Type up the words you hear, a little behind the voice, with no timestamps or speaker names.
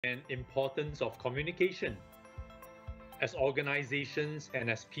and importance of communication. As organizations and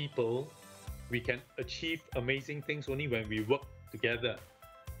as people, we can achieve amazing things only when we work together.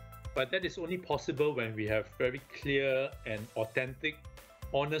 But that is only possible when we have very clear and authentic,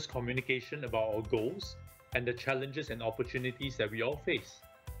 honest communication about our goals and the challenges and opportunities that we all face.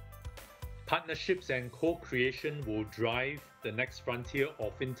 Partnerships and co-creation will drive the next frontier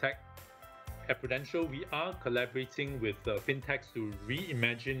of fintech. At Prudential, we are collaborating with fintechs to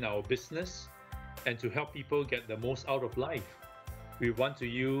reimagine our business and to help people get the most out of life. We want to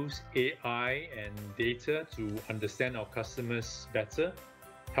use AI and data to understand our customers better,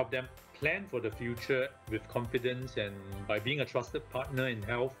 help them plan for the future with confidence and by being a trusted partner in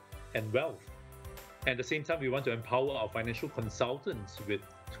health and wealth. At the same time, we want to empower our financial consultants with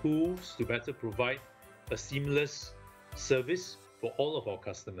tools to better provide a seamless service for all of our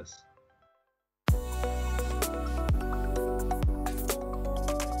customers.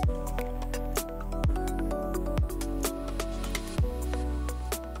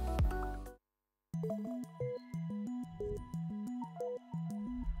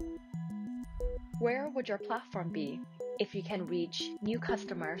 Where would your platform be if you can reach new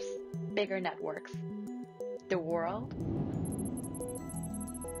customers, bigger networks? The world?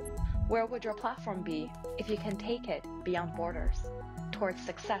 Where would your platform be if you can take it beyond borders, towards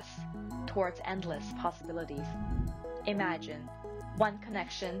success, towards endless possibilities? Imagine one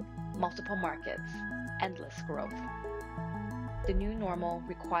connection, multiple markets, endless growth. The new normal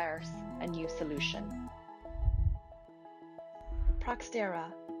requires a new solution.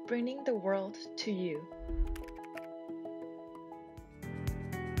 Proxtera, bringing the world to you.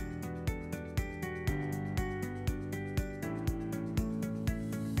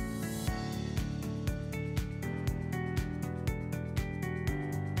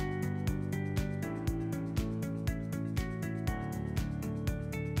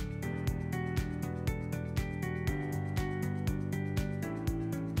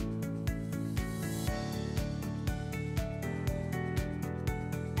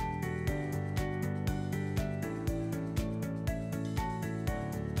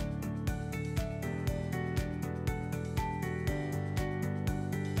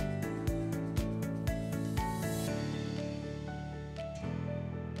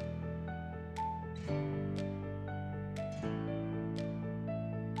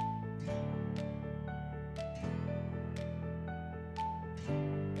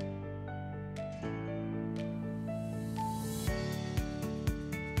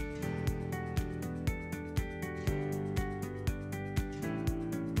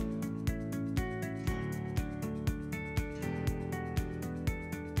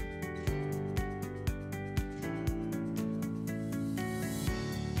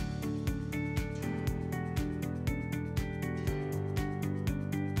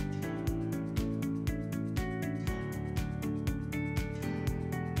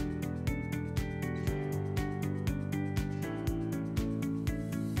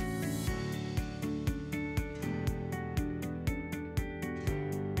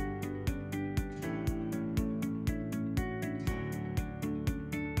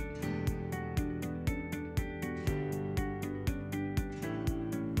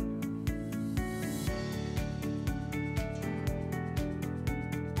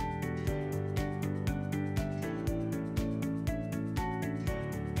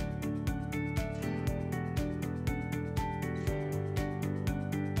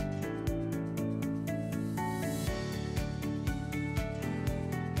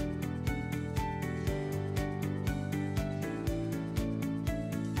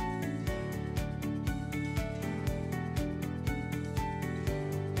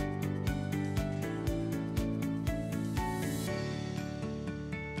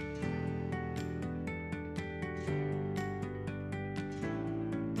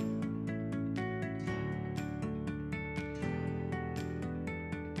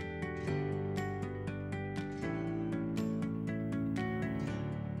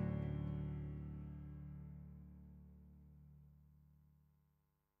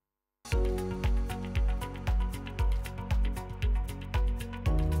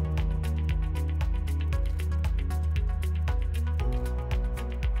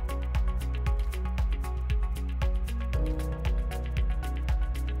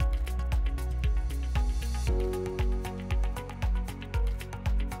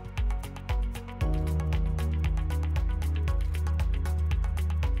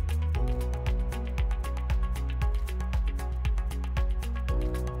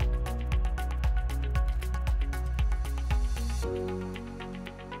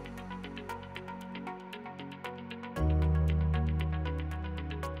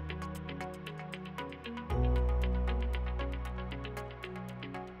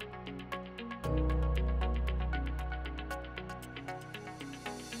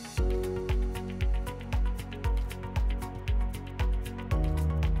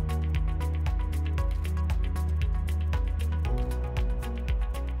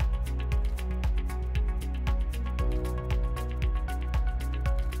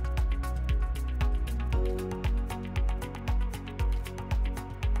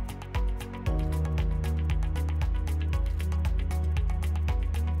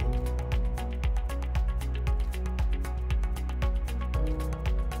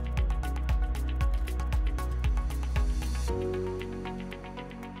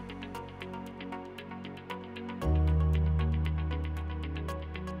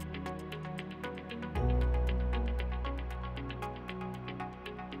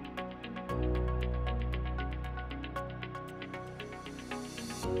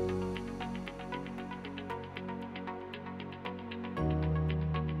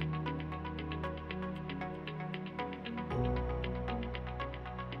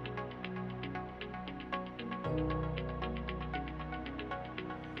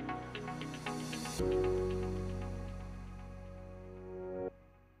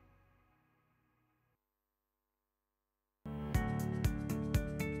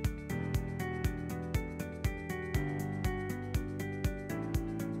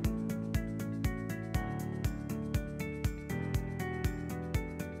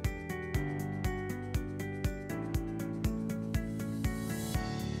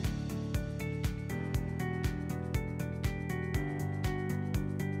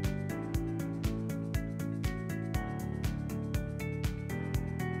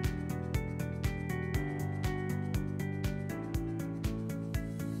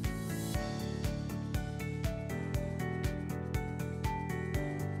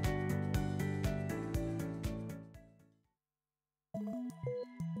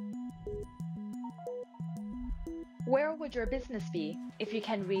 Where would your business be if you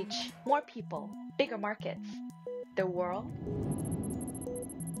can reach more people, bigger markets, the world?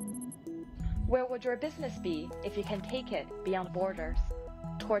 Where would your business be if you can take it beyond borders,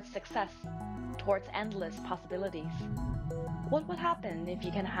 towards success, towards endless possibilities? What would happen if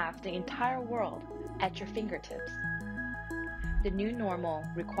you can have the entire world at your fingertips? The new normal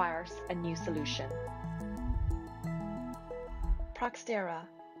requires a new solution. Proxtera,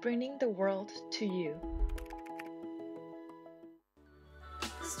 bringing the world to you.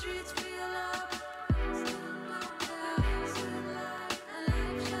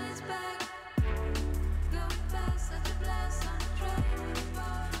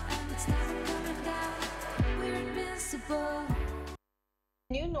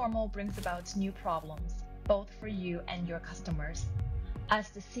 New normal brings about new problems, both for you and your customers. As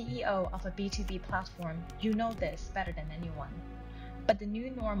the CEO of a B2B platform, you know this better than anyone. But the new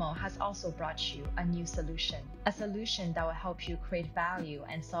normal has also brought you a new solution, a solution that will help you create value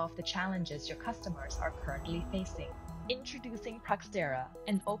and solve the challenges your customers are currently facing. Introducing Proxtera,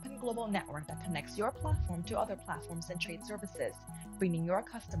 an open global network that connects your platform to other platforms and trade services, bringing your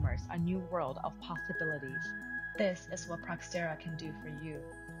customers a new world of possibilities. This is what Proxtera can do for you.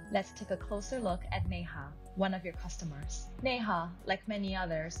 Let's take a closer look at Neha, one of your customers. Neha, like many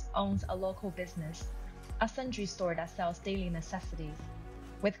others, owns a local business, a sundry store that sells daily necessities.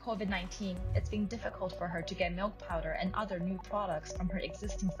 With COVID-19, it's been difficult for her to get milk powder and other new products from her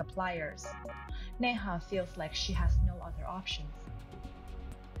existing suppliers. Neha feels like she has no other options.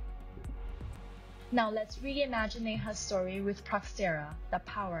 Now let's reimagine Neha's story with Proxtera, the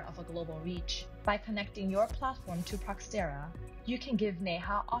power of a global reach. By connecting your platform to Proxtera, you can give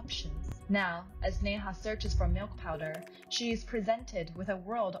Neha options. Now, as Neha searches for milk powder, she is presented with a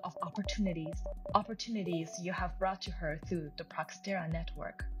world of opportunities. Opportunities you have brought to her through the Proxtera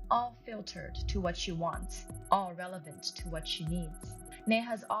network, all filtered to what she wants, all relevant to what she needs.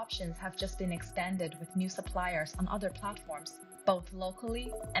 Neha's options have just been expanded with new suppliers on other platforms, both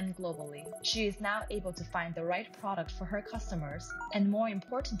locally and globally. She is now able to find the right product for her customers, and more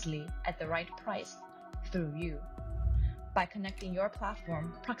importantly, at the right price, through you. By connecting your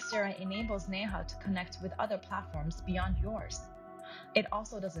platform, Proxtera enables Neha to connect with other platforms beyond yours. It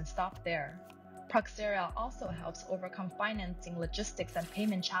also doesn't stop there. Proxtera also helps overcome financing, logistics, and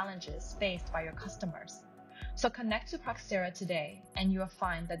payment challenges faced by your customers. So connect to Proxtera today, and you will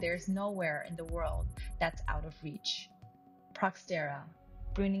find that there is nowhere in the world that's out of reach. Proxtera,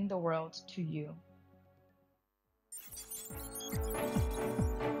 bringing the world to you.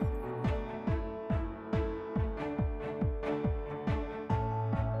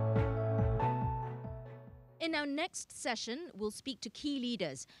 In our next session, we'll speak to key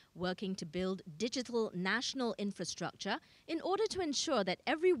leaders working to build digital national infrastructure in order to ensure that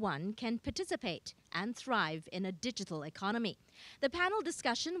everyone can participate and thrive in a digital economy. The panel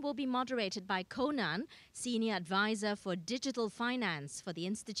discussion will be moderated by Conan, Senior Advisor for Digital Finance for the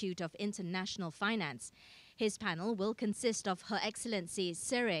Institute of International Finance. His panel will consist of Her Excellency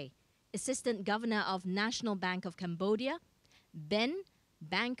Serey, Assistant Governor of National Bank of Cambodia, Ben,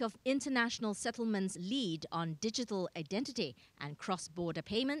 Bank of International Settlements lead on digital identity and cross-border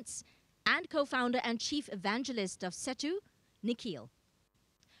payments, and co-founder and chief evangelist of Setu, Nikhil.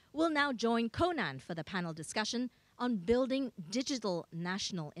 We'll now join Conan for the panel discussion on building digital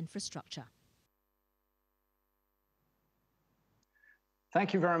national infrastructure.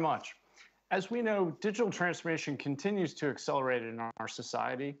 Thank you very much. As we know, digital transformation continues to accelerate in our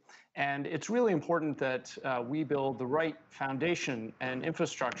society, and it's really important that we build the right foundation and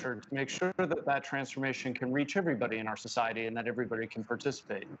infrastructure to make sure that that transformation can reach everybody in our society and that everybody can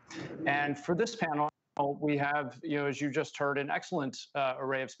participate. And for this panel, we have, as you just heard, an excellent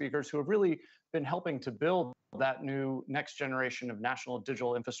array of speakers who have really been helping to build that new next generation of national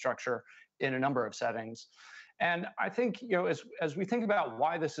digital infrastructure in a number of settings. And I think, as we think about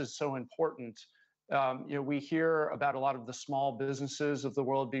why this is so important, We hear about a lot of the small businesses of the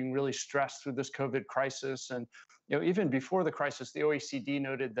world being really stressed through this COVID crisis. And even before the crisis, the OECD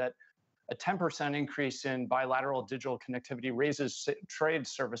noted that a 10% increase in bilateral digital connectivity raises trade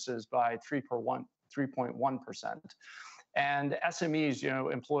services by 3.1%. And SMEs,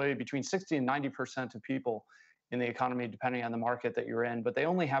 employ between 60 and 90% of people in the economy, depending on the market that you're in, but they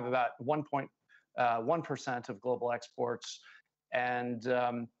only have about 1.1% of global exports. And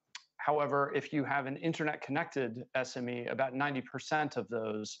however, if you have an internet-connected SME, about 90% of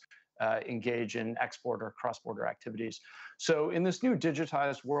those engage in export or cross-border activities. So in this new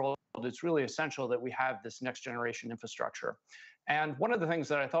digitized world, it's really essential that we have this next-generation infrastructure. And one of the things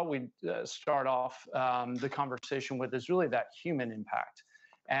that I thought we'd start off the conversation with is really that human impact.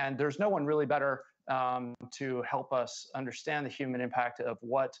 And there's no one really better to help us understand the human impact of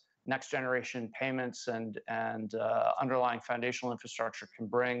what next-generation payments and underlying foundational infrastructure can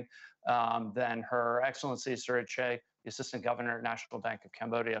bring than Her Excellency Serey, the Assistant Governor at National Bank of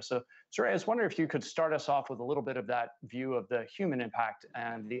Cambodia. So, Serey, I was wondering if you could start us off with a little bit of that view of the human impact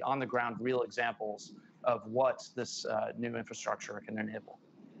and the on-the-ground real examples of what this new infrastructure can enable.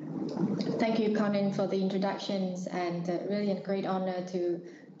 Thank you, Conan, for the introductions, and really a great honor to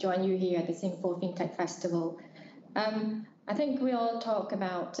join you here at the Singapore FinTech Festival. I think we all talk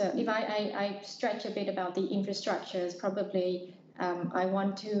about, if I stretch a bit about the infrastructures, probably I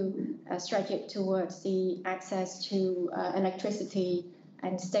want to stretch it towards the access to electricity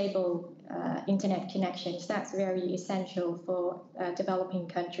and stable internet connections. That's very essential for developing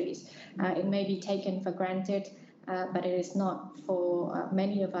countries. It may be taken for granted, but it is not for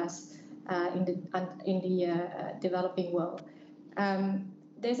many of us in the developing world.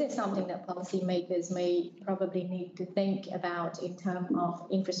 This is something that policymakers may probably need to think about in terms of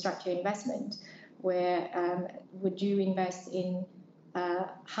infrastructure investment, where would you invest in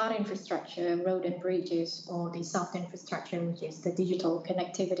hard infrastructure, road and bridges, or the soft infrastructure, which is the digital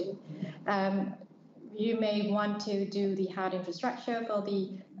connectivity. You may want to do the hard infrastructure for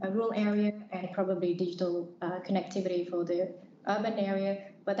the rural area and probably digital connectivity for the urban area,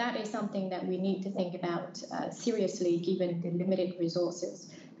 but that is something that we need to think about seriously given the limited resources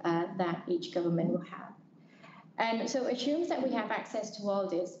that each government will have. And so it assumes that we have access to all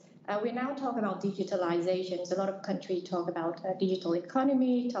this. We now talk about digitalizations. A lot of countries talk about digital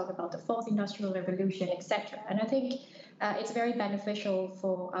economy, talk about the fourth industrial revolution, etc. And I think it's very beneficial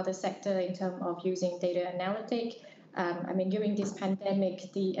for other sectors in terms of using data analytic. I mean, during this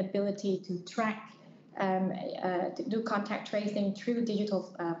pandemic, the ability to track, to do contact tracing through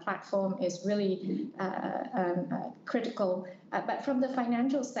digital platform is really critical. But from the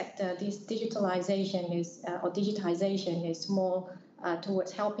financial sector, this digitalization is, or digitization is more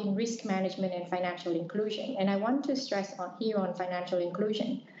towards helping risk management and financial inclusion. And I want to stress here on financial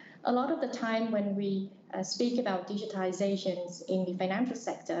inclusion. A lot of the time when we speak about digitizations in the financial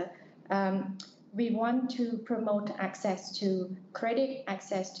sector, we want to promote access to credit,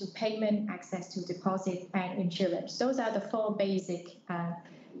 access to payment, access to deposit, and insurance. Those are the four basic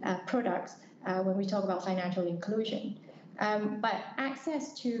products when we talk about financial inclusion. But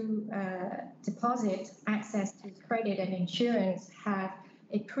access to deposit, access to credit and insurance have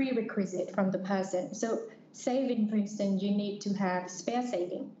a prerequisite from the person. So saving, for instance, you need to have spare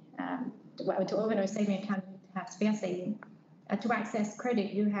saving. To open a saving account, you need to have spare saving. To access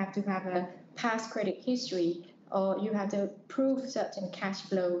credit, you have to have a past credit history, or you have to prove certain cash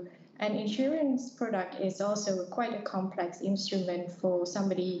flow. An insurance product is also quite a complex instrument for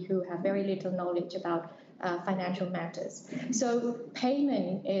somebody who have very little knowledge about financial matters. So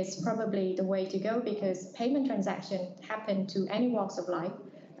payment is probably the way to go, because payment transactions happen to any walks of life.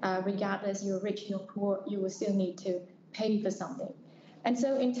 Regardless you're rich, you're poor, you will still need to pay for something. And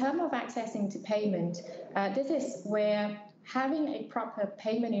so in terms of accessing to payment, this is where having a proper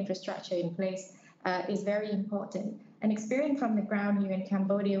payment infrastructure in place is very important. And experience from the ground here in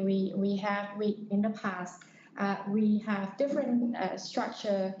Cambodia, we in the past, we have different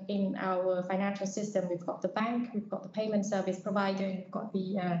structure in our financial system. We've got the bank, we've got the payment service provider, we've got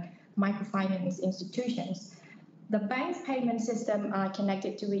the microfinance institutions. The bank's payment system are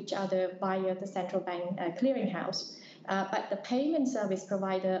connected to each other via the central bank clearinghouse, but the payment service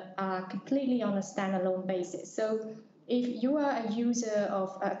provider are completely on a standalone basis. So if you are a user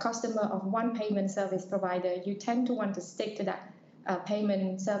of a customer of one payment service provider, you tend to want to stick to that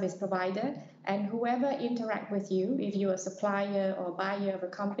payment service provider, and whoever interact with you, if you're a supplier or buyer of a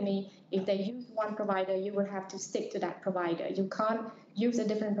company, if they use one provider, you will have to stick to that provider. You can't use a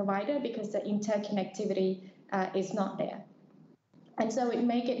different provider because the interconnectivity is not there. And so it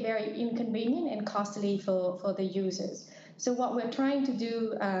make it very inconvenient and costly for the users. So what we're trying to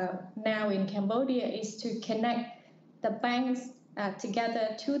do now in Cambodia is to connect the banks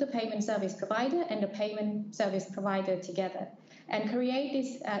together to the payment service provider and the payment service provider together. And create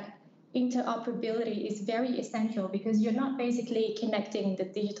this interoperability is very essential because you're not basically connecting the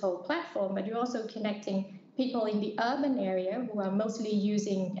digital platform, but you're also connecting people in the urban area who are mostly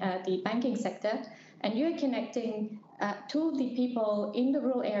using the banking sector, and you're connecting to the people in the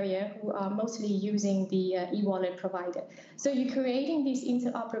rural area who are mostly using the e-wallet provider. So you're creating this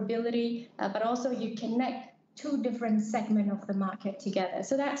interoperability, but also you connect two different segments of the market together.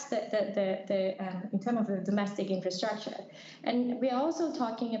 So that's the in terms of the domestic infrastructure. And we're also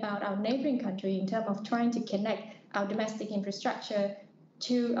talking about our neighboring country in terms of trying to connect our domestic infrastructure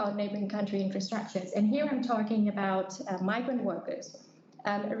to our neighboring country infrastructures. And here I'm talking about migrant workers.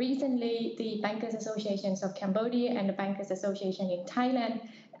 Recently, the Bankers Associations of Cambodia and the Bankers Association in Thailand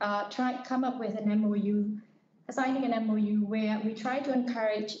come up with an MOU, signing an MOU where we try to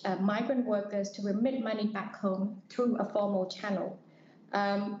encourage migrant workers to remit money back home through a formal channel.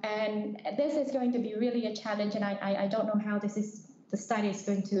 And this is going to be really a challenge, and I don't know how the study is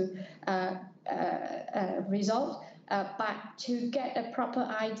going to resolve. But to get a proper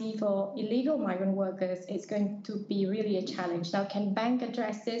ID for illegal migrant workers is going to be really a challenge. Now, can bank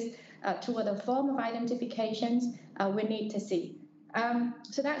address this through other form of identifications? We need to see.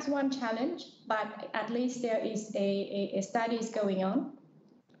 So that's one challenge, but at least there is a studies going on.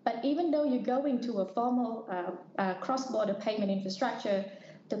 But even though you're going to a formal cross-border payment infrastructure,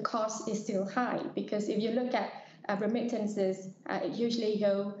 the cost is still high, because if you look at remittances, it usually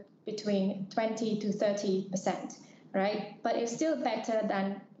go between 20 to 30%. Right? But it's still better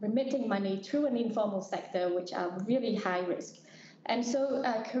than remitting money through an informal sector, which are really high risk. And so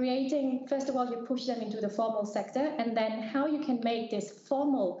creating, first of all, you push them into the formal sector, and then how you can make this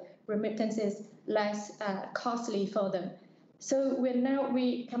formal remittances less costly for them. So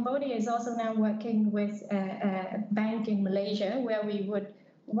Cambodia is also now working with a bank in Malaysia, where we would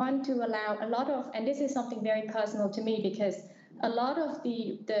want to allow a lot of, and this is something very personal to me, because a lot of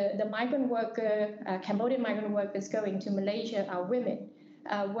the migrant worker, Cambodian migrant workers going to Malaysia are women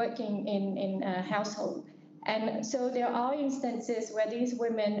working in a household. And so there are instances where these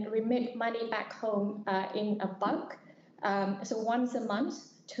women remit money back home in a bulk, so once a month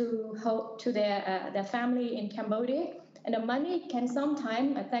to their family in Cambodia. And the money can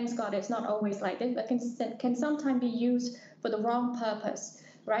sometimes, thanks God it's not always like this, but can sometimes be used for the wrong purpose.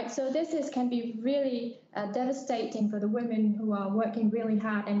 Right, so can be really devastating for the women who are working really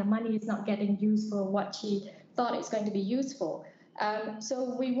hard, and the money is not getting used for what she thought it's going to be used for.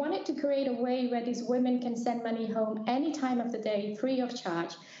 So we wanted to create a way where these women can send money home any time of the day, free of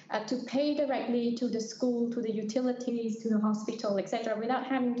charge, to pay directly to the school, to the utilities, to the hospital, etc., without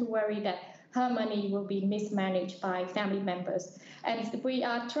having to worry that her money will be mismanaged by family members. And we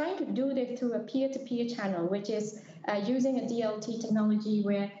are trying to do this through a peer-to-peer channel, which is using a DLT technology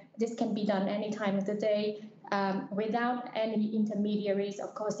where this can be done any time of the day without any intermediaries.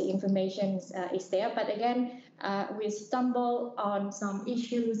 Of course, the information is there. But again, we stumble on some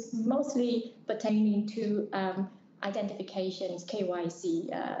issues, mostly pertaining to identifications, KYC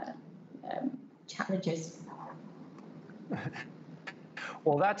challenges.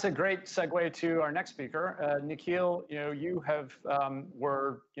 Well, that's a great segue to our next speaker, Nikhil. You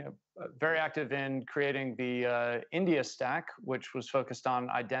were very active in creating the India stack, which was focused on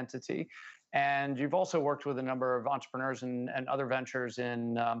identity, and you've also worked with a number of entrepreneurs and other ventures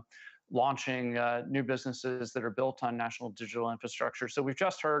in launching new businesses that are built on national digital infrastructure. So we've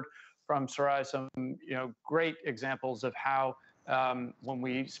just heard from Serey some great examples of how when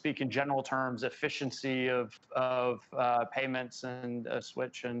we speak in general terms, efficiency of payments and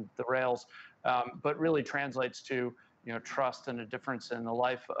switch and the rails, but really translates to trust and a difference in the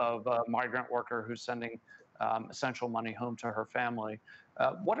life of a migrant worker who's sending essential money home to her family.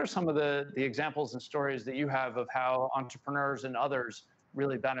 What are some of the examples and stories that you have of how entrepreneurs and others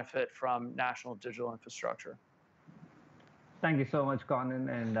really benefit from national digital infrastructure? Thank you so much, Conan,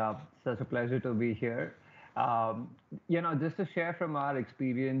 and such a pleasure to be here. Just to share from our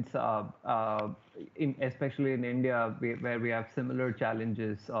experience, especially in India, where we have similar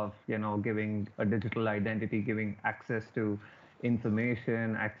challenges of, giving a digital identity, giving access to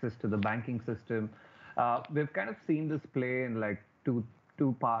information, access to the banking system. We've kind of seen this play in like two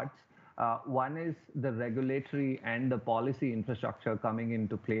parts. One is the regulatory and the policy infrastructure coming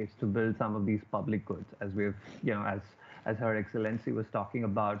into place to build some of these public goods, as we've, as Her Excellency was talking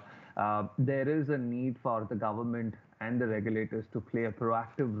about. There is a need for the government and the regulators to play a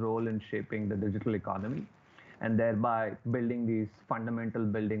proactive role in shaping the digital economy, and thereby building these fundamental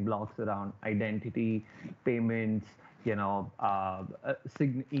building blocks around identity, payments,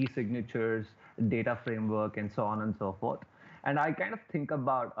 e-signatures, data framework, and so on and so forth. And I kind of think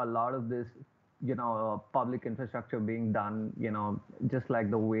about a lot of this, public infrastructure being done, just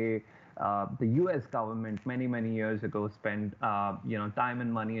like the way the U.S. government many years ago spent, time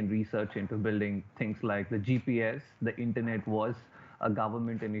and money and research into building things like the GPS. The internet was a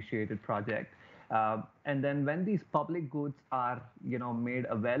government-initiated project. And then when these public goods are, made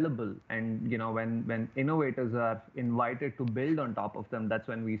available, and when innovators are invited to build on top of them, that's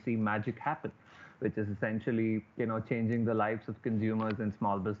when we see magic happen, which is essentially, changing the lives of consumers and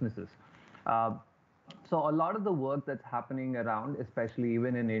small businesses. Uh, so a lot of the work that's happening around, especially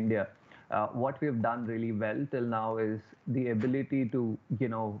even in India, what we've done really well till now is the ability to,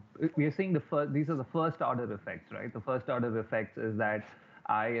 we are seeing these are the first order effects, right? The first order effects is that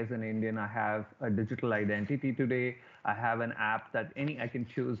I, as an Indian, I have a digital identity today. I have an app that I can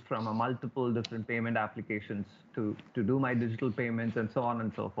choose from a multiple different payment applications to do my digital payments and so on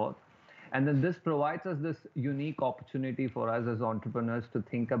and so forth. And then this provides us this unique opportunity for us as entrepreneurs to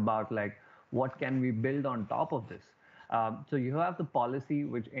think about like, what can we build on top of this? So you have the policy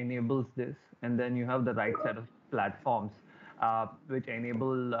which enables this, and then you have the right set of platforms which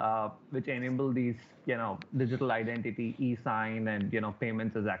enable these digital identity, e-sign, and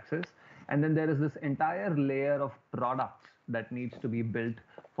payments as access. And then there is this entire layer of products that needs to be built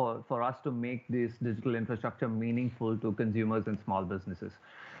for us to make this digital infrastructure meaningful to consumers and small businesses.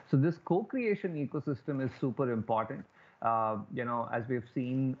 So this co-creation ecosystem is super important. As we've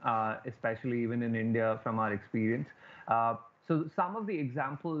seen, especially even in India from our experience. So some of the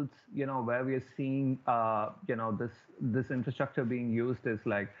examples, where we are seeing, this infrastructure being used is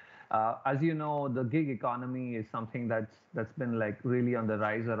like, as you know, the gig economy is something that's been like really on the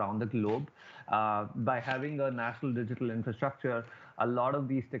rise around the globe. By having a national digital infrastructure, a lot of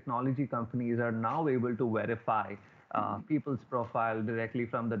these technology companies are now able to verify people's profile directly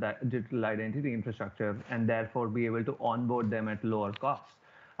from the digital identity infrastructure, and therefore be able to onboard them at lower costs.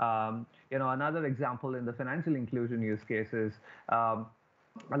 Another example in the financial inclusion use case is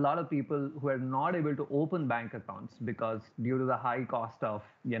a lot of people who are not able to open bank accounts because due to the high cost of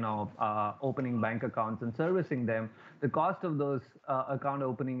opening bank accounts and servicing them, the cost of those account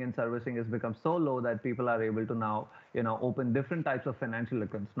opening and servicing has become so low that people are able to now open different types of financial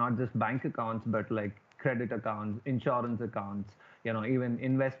accounts, not just bank accounts, but like credit accounts, insurance accounts, even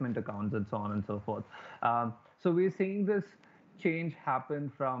investment accounts, and so on and so forth. So we're seeing this change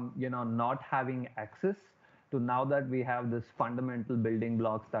happen from not having access to now that we have this fundamental building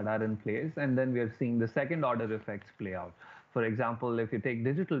blocks that are in place, and then we are seeing the second order effects play out. For example, if you take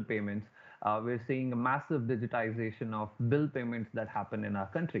digital payments, we're seeing a massive digitization of bill payments that happen in our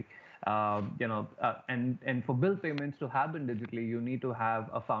country. And for bill payments to happen digitally, you need to have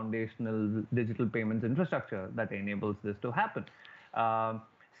a foundational digital payments infrastructure that enables this to happen.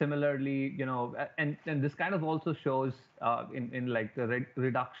 Similarly, and this kind of also shows in like the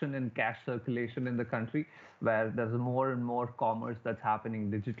reduction in cash circulation in the country, where there's more and more commerce that's happening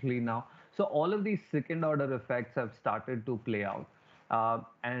digitally now. So all of these second order effects have started to play out.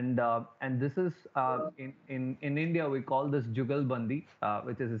 And this is in India we call this jugalbandi,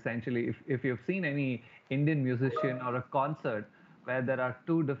 which is essentially if you've seen any Indian musician or a concert where there are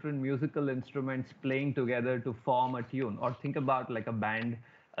two different musical instruments playing together to form a tune, or think about like a band,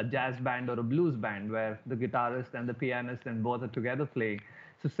 a jazz band or a blues band where the guitarist and the pianist and both are together playing.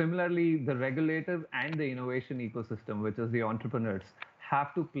 So similarly, the regulator and the innovation ecosystem, which is the entrepreneurs,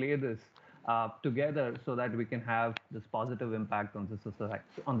 have to play this together so that we can have this positive impact on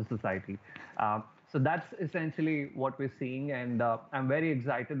the society. So that's essentially what we're seeing, and I'm very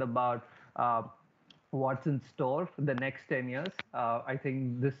excited about what's in store for the next 10 years. I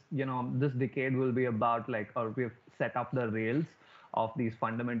think this decade will be about or we've set up the rails of these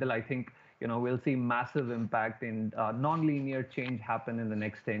fundamental. I think we'll see massive impact in non-linear change happen in the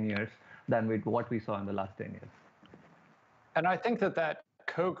next 10 years than with what we saw in the last 10 years. And I think that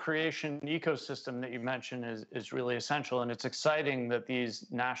co-creation ecosystem that you mentioned is really essential. And it's exciting that these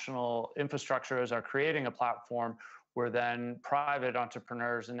national infrastructures are creating a platform where then private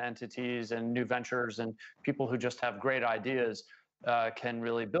entrepreneurs and entities and new ventures and people who just have great ideas can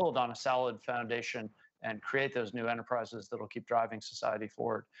really build on a solid foundation and create those new enterprises that'll keep driving society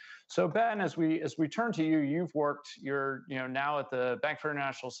forward. So Ben, as we turn to you, you're now at the Bank for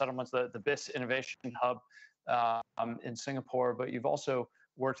International Settlements, the BIS Innovation Hub in Singapore, but you've also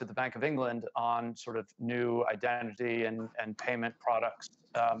worked at the Bank of England on sort of new identity and payment products.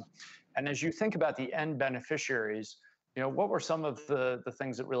 And as you think about the end beneficiaries, what were some of the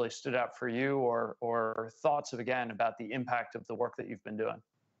things that really stood out for you, or thoughts about the impact of the work that you've been doing?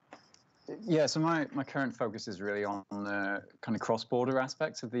 Yeah, so my current focus is really on the kind of cross-border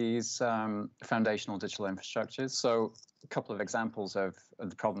aspects of these foundational digital infrastructures. So a couple of examples of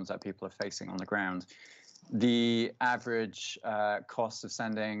the problems that people are facing on the ground. The average cost of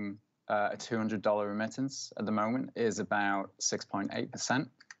sending a $200 remittance at the moment is about 6.8%.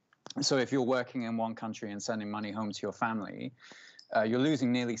 So if you're working in one country and sending money home to your family, you're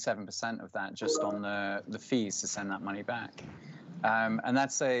losing nearly 7% of that just on the fees to send that money back. And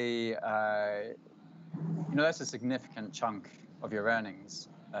that's that's a significant chunk of your earnings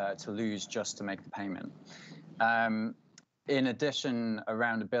to lose just to make the payment. In addition,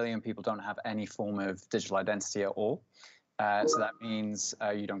 around 1 billion people don't have any form of digital identity at all. So that means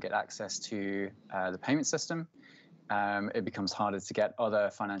you don't get access to the payment system. It becomes harder to get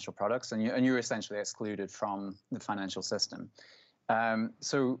other financial products, and you're essentially excluded from the financial system.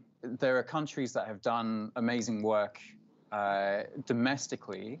 So there are countries that have done amazing work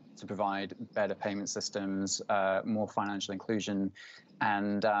domestically to provide better payment systems, more financial inclusion,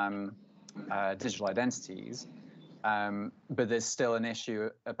 and digital identities. But there's still an issue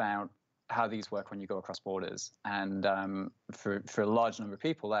about how these work when you go across borders. And for a large number of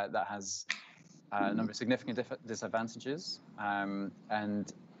people, that has a number of significant disadvantages.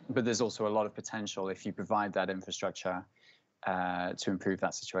 But there's also a lot of potential if you provide that infrastructure to improve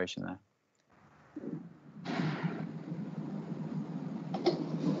that situation there.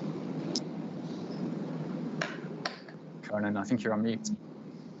 Conan, I think you're on mute.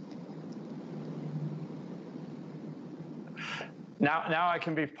 Now I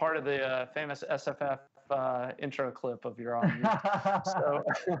can be part of the famous SFF intro clip of your on mute. So,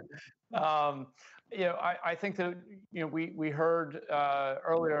 I think that we heard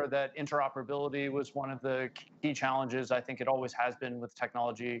earlier that interoperability was one of the key challenges. I think it always has been with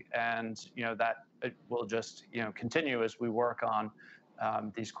technology, and that it will just continue as we work on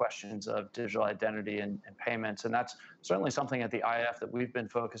these questions of digital identity and payments. And that's certainly something at the IF that we've been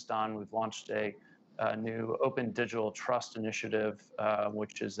focused on. We've launched a new Open Digital Trust initiative,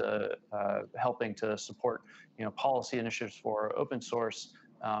 which is helping to support policy initiatives for open source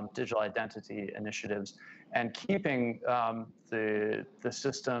digital identity initiatives, and keeping the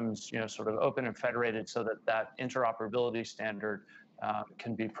systems sort of open and federated so that interoperability standard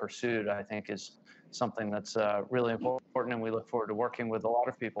can be pursued, I think is something that's really important, and we look forward to working with a lot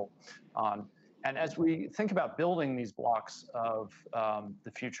of people on. And as we think about building these blocks of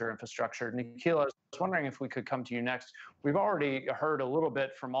the future infrastructure, Nikhil, I was wondering if we could come to you next. We've already heard a little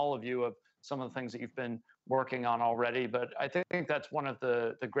bit from all of you of some of the things that you've been working on already, but I think that's one of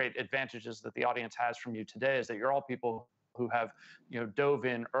the great advantages that the audience has from you today, is that you're all people who have dove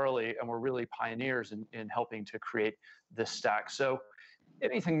in early and were really pioneers in helping to create this stack. So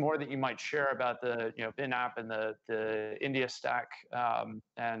anything more that you might share about the BIN app and the India stack,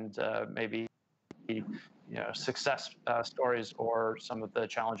 and maybe success stories or some of the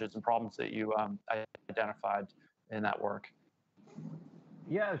challenges and problems that you identified in that work?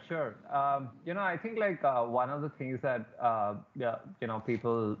 Yeah, sure. I think one of the things that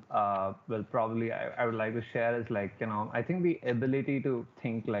people will probably I would like to share is I think the ability to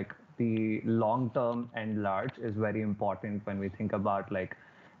think the long term and large is very important when we think about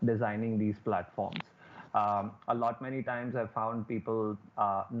designing these platforms. Many times I've found people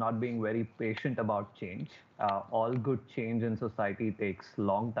not being very patient about change. All good change in society takes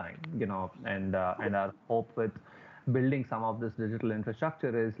long time, and our hope with building some of this digital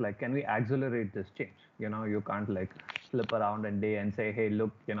infrastructure is can we accelerate this change? You can't flip around a day and say, hey,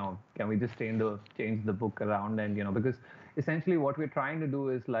 look, can we just change the book around? And because essentially what we're trying to do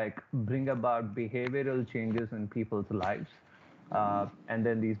is bring about behavioral changes in people's lives. And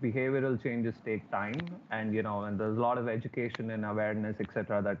then these behavioral changes take time, and and there's a lot of education and awareness,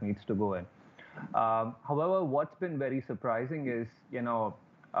 etc., that needs to go in. However, what's been very surprising is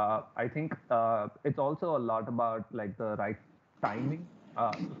I think it's also a lot about the right timing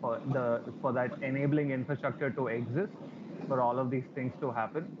for that enabling infrastructure to exist, for all of these things to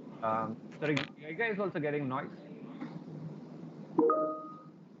happen. Sorry, are you guys also getting noise?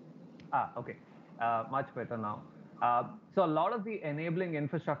 Okay, much better now. So a lot of the enabling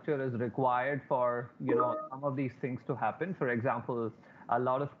infrastructure is required for some of these things to happen. For example, a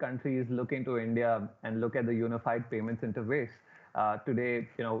lot of countries look into India and look at the unified payments interface. Today,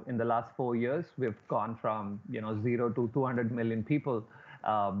 in the last 4 years, we've gone from 0 to 200 million people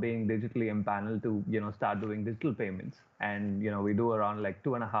being digitally empaneled to start doing digital payments, and we do around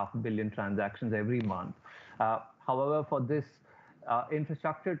 2.5 billion transactions every month. However, for this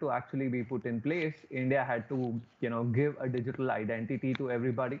infrastructure to actually be put in place, India had to give a digital identity to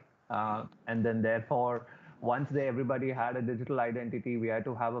everybody, and then therefore Once everybody had a digital identity, we had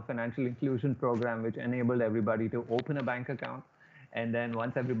to have a financial inclusion program which enabled everybody to open a bank account. And then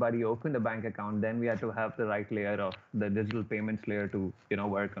once everybody opened a bank account, then we had to have the right layer of the digital payments layer to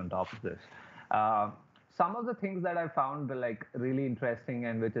work on top of this. Some of the things that I found like really interesting,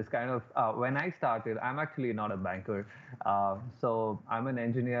 and which is kind of when I started, I'm actually not a banker, so I'm an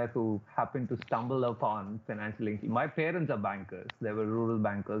engineer who happened to stumble upon financial inclusion. My parents are bankers; they were rural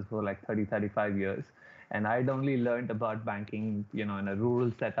bankers for like 35 years, and I'd only learned about banking, in a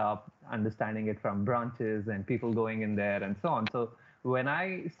rural setup, understanding it from branches and people going in there and so on. So when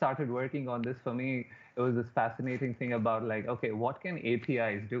I started working on this, for me, it was this fascinating thing about like, okay, what can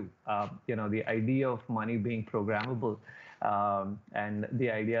APIs do? The idea of money being programmable, and the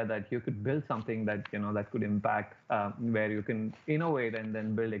idea that you could build something that that could impact, where you can innovate and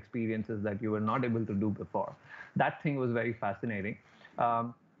then build experiences that you were not able to do before. That thing was very fascinating.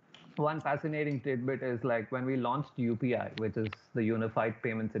 One fascinating tidbit is like when we launched UPI, which is the Unified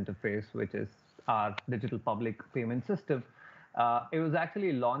Payments Interface, which is our digital public payment system. It was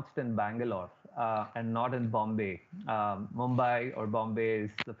actually launched in Bangalore and not in Bombay. Mumbai or Bombay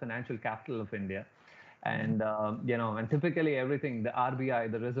is the financial capital of India. And, and typically everything, the RBI,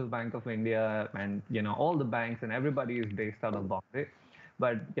 the Reserve Bank of India, and, all the banks and everybody is based out of Bombay.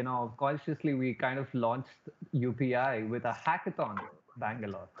 But, consciously, we kind of launched UPI with a hackathon in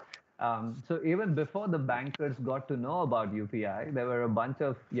Bangalore. So even before the bankers got to know about UPI, there were a bunch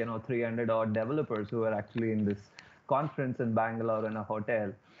of 300 odd developers who were actually in this conference in Bangalore in a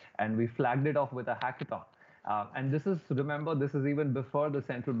hotel, and we flagged it off with a hackathon. And this is even before the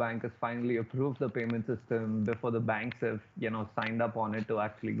central bank has finally approved the payment system, before the banks have signed up on it to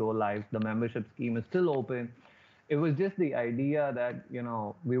actually go live. The membership scheme is still open. It was just the idea that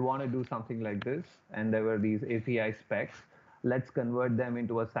we want to do something like this, and there were these API specs. Let's convert them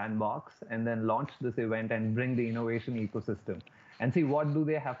into a sandbox and then launch this event and bring the innovation ecosystem and see what do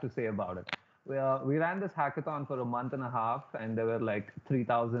they have to say about it. We ran this hackathon for a month and a half, and there were like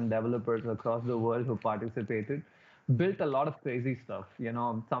 3,000 developers across the world who participated, built a lot of crazy stuff,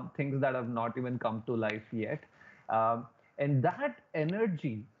 some things that have not even come to life yet. And that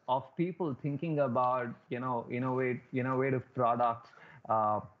energy of people thinking about, innovative products,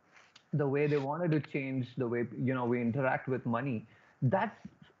 the way they wanted to change the way we interact with money, that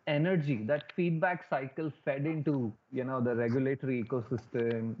energy, that feedback cycle fed into the regulatory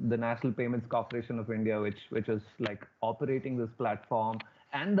ecosystem, the National Payments Corporation of India, which is like operating this platform,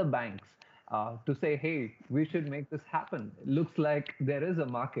 and the banks, to say, hey, we should make this happen. It looks like there is a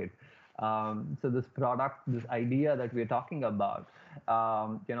market. So this product, this idea that we're talking about,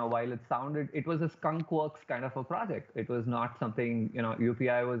 while it was a skunk works kind of a project. It was not something,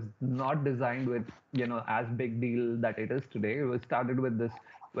 UPI was not designed with, as big deal that it is today. It was started with this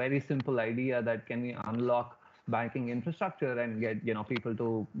very simple idea that can we unlock banking infrastructure and get, people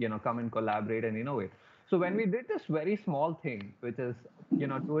to, come and collaborate and innovate. So when we did this very small thing, which is,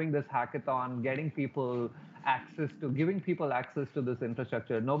 doing this hackathon, giving people access to this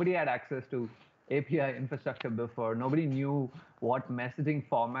infrastructure. Nobody had access to API infrastructure before. Nobody knew what messaging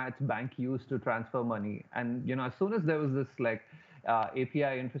formats bank used to transfer money. And as soon as there was this like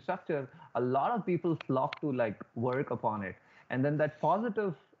API infrastructure, a lot of people flocked to like work upon it. And then that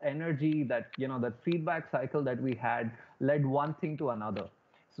positive energy, that that feedback cycle that we had led one thing to another.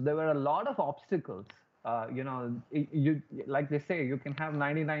 So there were a lot of obstacles. You like they say, you can have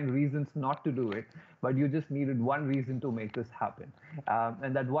 99 reasons not to do it, but you just needed one reason to make this happen.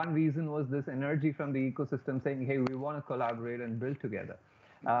 And that one reason was this energy from the ecosystem saying, hey, we want to collaborate and build together.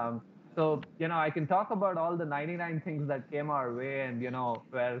 So, I can talk about all the 99 things that came our way and,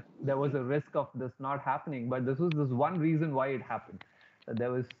 where there was a risk of this not happening, but this was this one reason why it happened.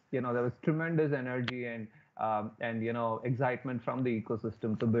 There was tremendous energy and excitement from the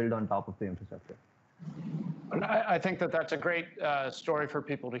ecosystem to build on top of the infrastructure. I think that that's a great story for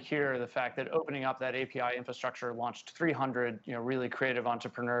people to hear, the fact that opening up that API infrastructure launched 300 really creative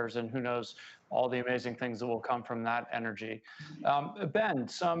entrepreneurs, and who knows all the amazing things that will come from that energy. Ben,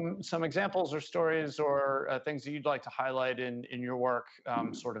 some examples or stories or things that you'd like to highlight in your work,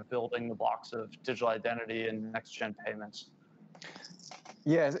 sort of building the blocks of digital identity and next-gen payments.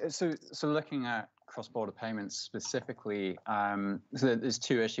 Yeah, so looking at cross-border payments specifically, so there's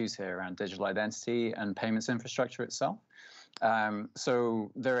two issues here around digital identity and payments infrastructure itself. So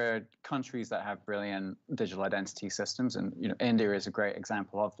there are countries that have brilliant digital identity systems, and India is a great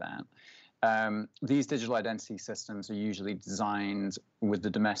example of that. These digital identity systems are usually designed with the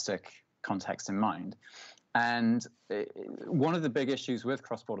domestic context in mind. And one of the big issues with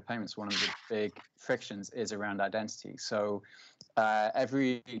cross-border payments, one of the big frictions, is around identity. So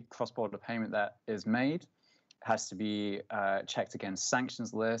every cross-border payment that is made has to be checked against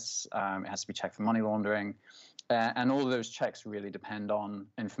sanctions lists. It has to be checked for money laundering. And all of those checks really depend on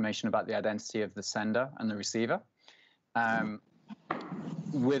information about the identity of the sender and the receiver.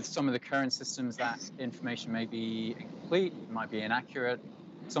 With some of the current systems, that information may be incomplete, it might be inaccurate.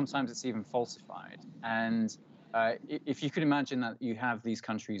 Sometimes it's even falsified. And if you could imagine that you have these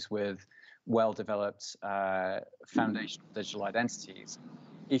countries with well-developed foundational digital identities,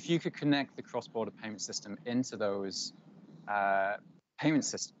 if you could connect the cross-border payment system into those payment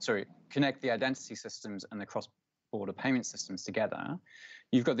systems, connect the identity systems and the cross-border payment systems together,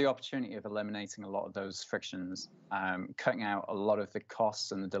 you've got the opportunity of eliminating a lot of those frictions, cutting out a lot of the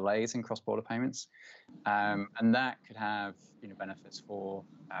costs and the delays in cross-border payments, and that could have benefits for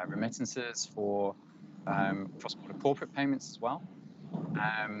remittances, for cross-border corporate payments as well.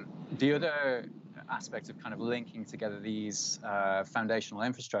 The other aspect of kind of linking together these foundational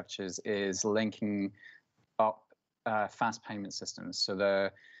infrastructures is linking up fast payment systems. So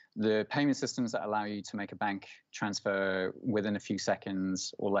the payment systems that allow you to make a bank transfer within a few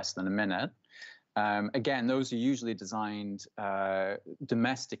seconds or less than a minute. Again, those are usually designed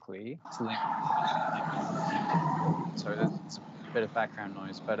domestically to link. Sorry, there's a bit of background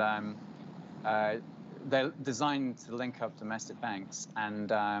noise, but they're designed to link up domestic banks.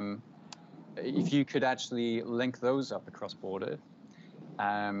 And if you could actually link those up across border,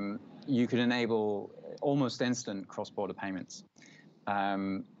 you could enable almost instant cross-border payments.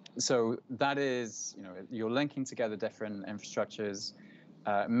 So that is, you're linking together different infrastructures,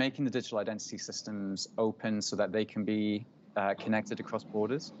 making the digital identity systems open so that they can be connected across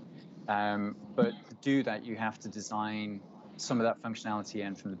borders. But to do that, you have to design some of that functionality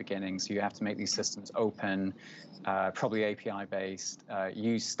in from the beginning. So you have to make these systems open, probably API-based,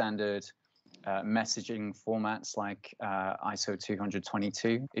 use standard messaging formats like ISO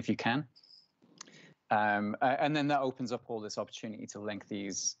 20022, if you can. And then that opens up all this opportunity to link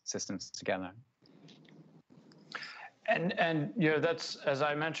these systems together. And that's, as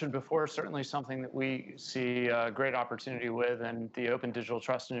I mentioned before, certainly something that we see a great opportunity with, and the Open Digital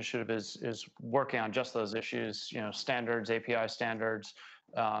Trust Initiative is working on just those issues, standards, API standards,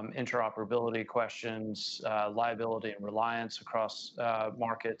 interoperability questions, liability and reliance across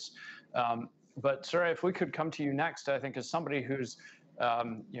markets. But Serey, if we could come to you next, I think as somebody who's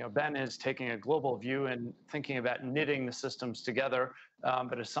Ben is taking a global view and thinking about knitting the systems together,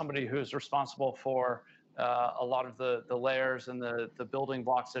 but as somebody who's responsible for a lot of the layers and the building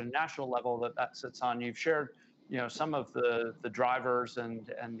blocks at a national level that sits on, you've shared some of the drivers and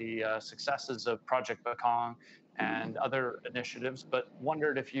the successes of Project Bakong and other initiatives, but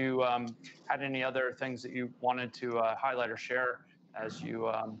wondered if you had any other things that you wanted to highlight or share as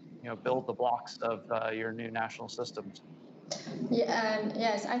you build the blocks of your new national systems. Yeah,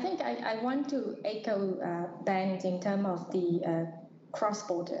 yes, I think I want to echo Ben in terms of the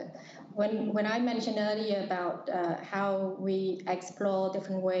cross-border. When I mentioned earlier about how we explore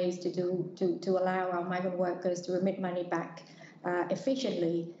different ways to allow our migrant workers to remit money back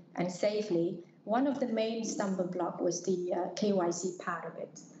efficiently and safely, one of the main stumbling block was the KYC part of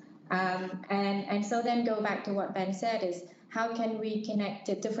it. And so then go back to what Ben said is, how can we connect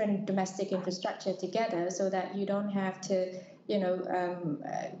the different domestic infrastructure together so that you don't have to,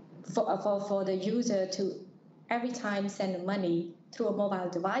 for the user to every time send the money through a mobile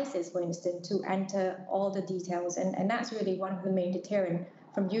devices, for instance, to enter all the details. And that's really one of the main deterrent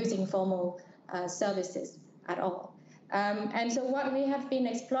from using formal services at all. And so what we have been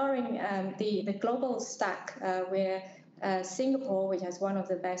exploring, the global stack where Singapore, which has one of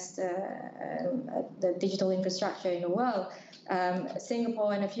the best the digital infrastructure in the world,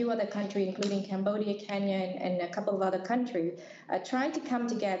 Singapore and a few other countries, including Cambodia, Kenya, and a couple of other countries, try to come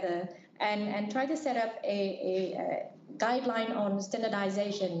together and try to set up a guideline on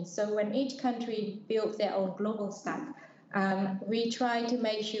standardization. So when each country builds their own global stack, we try to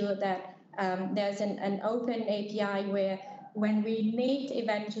make sure that there's an open API where when we need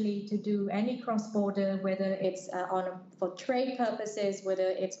eventually to do any cross-border, whether it's for trade purposes, whether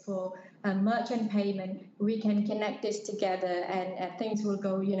it's for merchant payment, we can connect this together and things will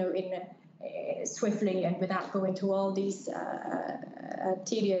go, swiftly and without going to all these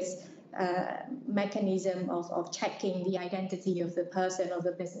tedious mechanism of checking the identity of the person or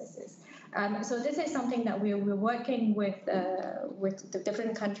the businesses. So this is something that we're working with the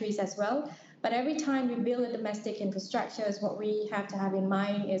different countries as well. But every time we build a domestic infrastructure, what we have to have in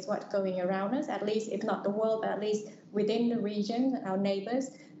mind is what's going around us, at least, if not the world, but at least within the region, our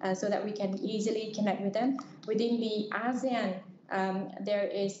neighbors, so that we can easily connect with them. Within the ASEAN, there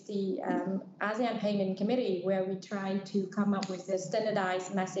is the ASEAN Payment Committee, where we try to come up with a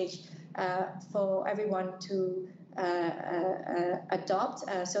standardized message for everyone to adopt,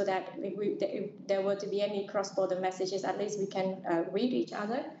 so that if there were to be any cross-border messages, at least we can read each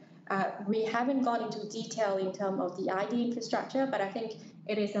other. We haven't gone into detail in terms of the ID infrastructure, but I think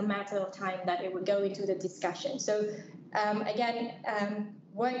it is a matter of time that it would go into the discussion. So again,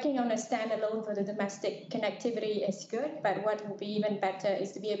 working on a standalone for the domestic connectivity is good, but what would be even better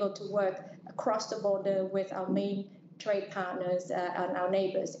is to be able to work across the border with our main trade partners and our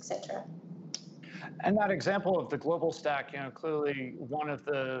neighbors, etc. And that example of the global stack, clearly one of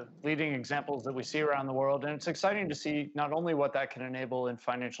the leading examples that we see around the world. And it's exciting to see not only what that can enable in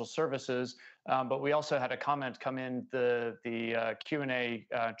financial services, but we also had a comment come in the Q&A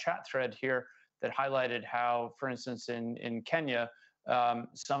chat thread here that highlighted how, for instance, in Kenya,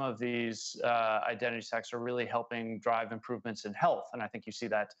 some of these identity stacks are really helping drive improvements in health. And I think you see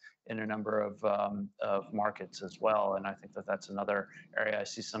that in a number of markets as well. And I think that that's another area. I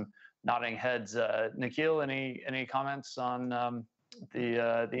see some nodding heads. Nikhil, any comments on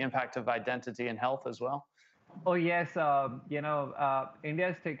the impact of identity in health as well? Oh yes, India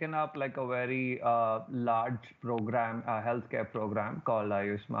has taken up like a very large program, healthcare program called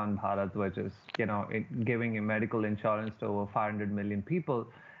Ayushman Bharat, which is giving medical insurance to over 500 million people.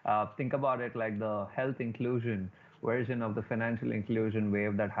 Think about it like the health inclusion version of the financial inclusion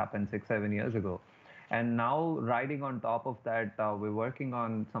wave that happened 6-7 years ago. And now, riding on top of that, we're working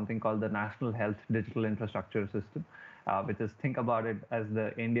on something called the National Health Digital Infrastructure System, which is, think about it as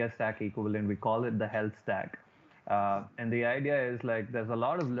the India stack equivalent. We call it the health stack. And the idea is like there's a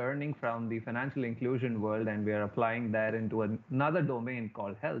lot of learning from the financial inclusion world, and we are applying that into another domain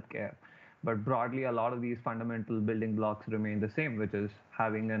called healthcare. But broadly, a lot of these fundamental building blocks remain the same, which is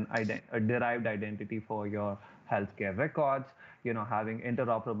having a derived identity for your healthcare records, having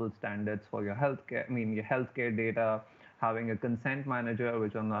interoperable standards for your healthcare data, having a consent manager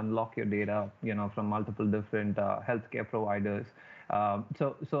which will unlock your data, from multiple different healthcare providers.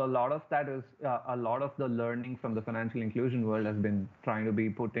 So a lot of that is a lot of the learning from the financial inclusion world has been trying to be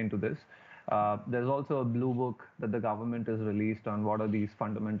put into this. There's also a blue book that the government has released on what are these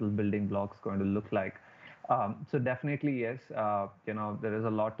fundamental building blocks going to look like. So definitely, yes, there is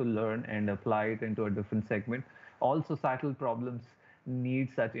a lot to learn and apply it into a different segment. All societal problems need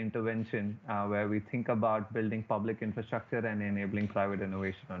such intervention where we think about building public infrastructure and enabling private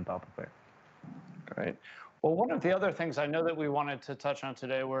innovation on top of it. Great. Well, one of the other things I know that we wanted to touch on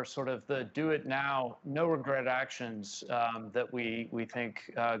today were sort of the do it now, no regret actions that we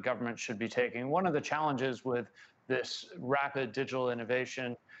think government should be taking. One of the challenges with this rapid digital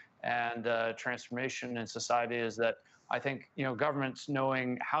innovation and transformation in society is that I think governments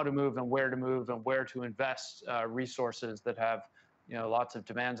knowing how to move and where to invest resources that have lots of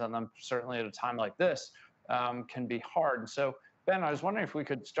demands on them, certainly at a time like this, can be hard. And so, Ben, I was wondering if we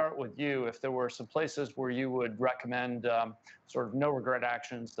could start with you, if there were some places where you would recommend sort of no regret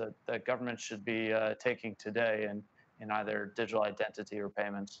actions that governments should be taking today in either digital identity or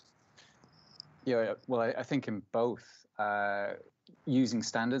payments. Yeah, well, I think in both, using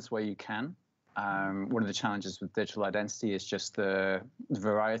standards where you can. One of the challenges with digital identity is just the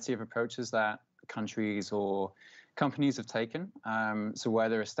variety of approaches that countries or companies have taken. So where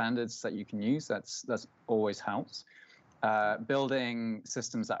there are standards that you can use, that's always helps. Building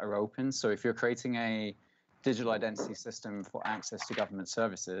systems that are open. So if you're creating a digital identity system for access to government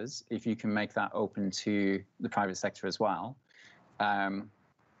services, if you can make that open to the private sector as well,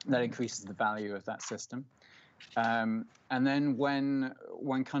 that increases the value of that system. And then when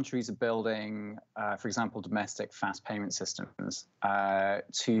countries are building, for example, domestic fast payment systems,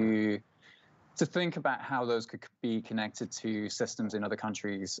 to think about how those could be connected to systems in other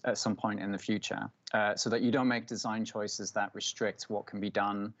countries at some point in the future, so that you don't make design choices that restrict what can be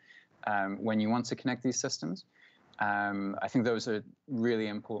done when you want to connect these systems. I think those are really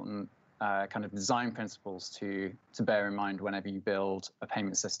important kind of design principles to bear in mind whenever you build a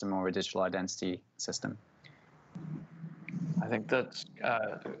payment system or a digital identity system. I think that's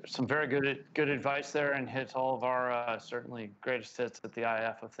some very good advice there, and hits all of our certainly greatest hits at the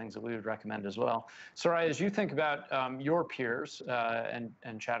IF of things that we would recommend as well. Serey, as you think about your peers and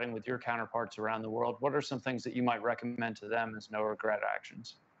chatting with your counterparts around the world, what are some things that you might recommend to them as no regret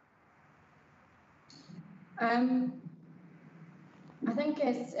actions? I think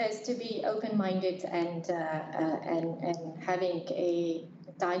it's to be open-minded and having a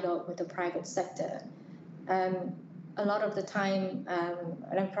dialogue with the private sector. A lot of the time,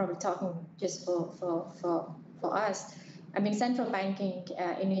 and I'm probably talking just for us, I mean, central banking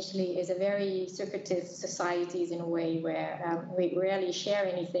initially is a very secretive societies in a way where we rarely share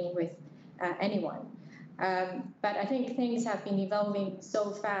anything with anyone. But I think things have been evolving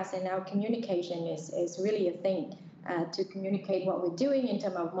so fast, and now communication is really a thing. To communicate what we're doing in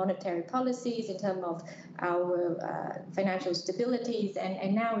terms of monetary policies, in terms of our financial stabilities,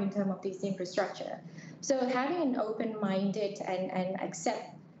 and now in terms of this infrastructure. So having an open-minded and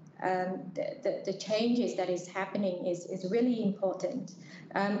accept the changes that is happening is really important.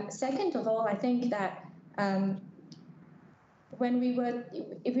 Second of all, I think that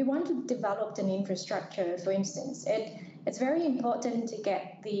if we want to develop an infrastructure, for instance, it's very important to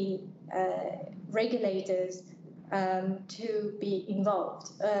get the regulators to be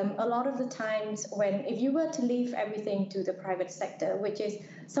involved. A lot of the times if you were to leave everything to the private sector, which is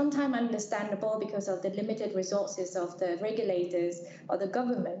sometimes understandable because of the limited resources of the regulators or the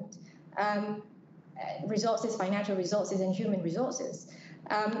government, resources, financial resources and human resources,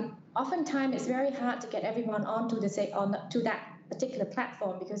 oftentimes it's very hard to get everyone onto that particular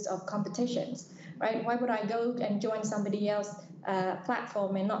platform because of competitions, right? Why would I go and join somebody else's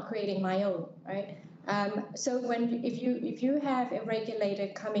platform and not creating my own, right? So if you have a regulator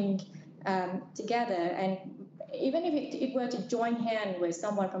coming together, and even if it were to join hand with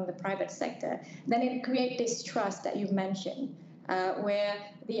someone from the private sector, then it creates this trust that you mentioned, where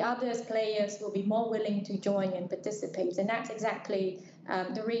the other players will be more willing to join and participate. And that's exactly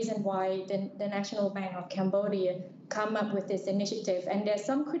the reason why the National Bank of Cambodia come up with this initiative. And there's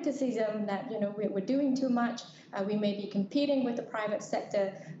some criticism that we're doing too much. We may be competing with the private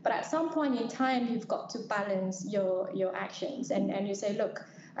sector, but at some point in time, you've got to balance your actions. And you say, look,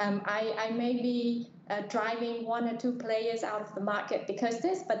 I may be driving one or two players out of the market because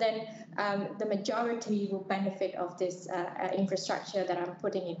this, but then the majority will benefit of this infrastructure that I'm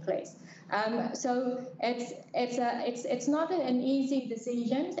putting in place. So it's not an easy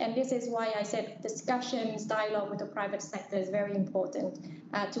decision, and this is why I said discussions, dialogue with the private sector is very important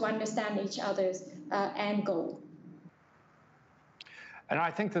to understand each other's end goal. And I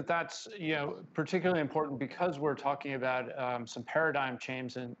think that that's particularly important because we're talking about some paradigm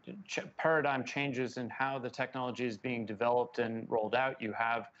changes in how the technology is being developed and rolled out. You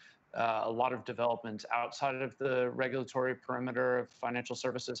have a lot of developments outside of the regulatory perimeter of financial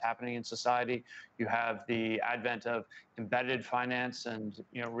services happening in society. You have the advent of embedded finance and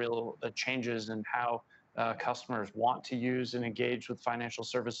real changes in how customers want to use and engage with financial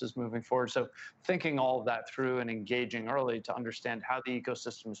services moving forward. So thinking all of that through and engaging early to understand how the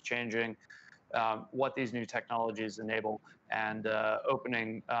ecosystem is changing, what these new technologies enable, and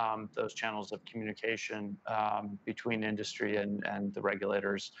opening those channels of communication between industry and the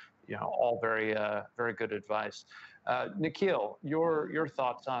regulators, all very good advice. Nikhil, your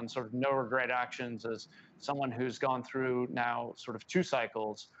thoughts on sort of no regret actions as someone who's gone through now sort of 2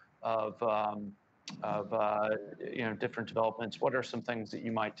 cycles of different developments. What are some things that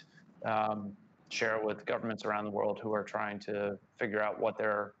you might share with governments around the world who are trying to figure out what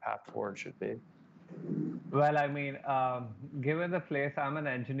their path forward should be? Well, I mean, given the place, I'm an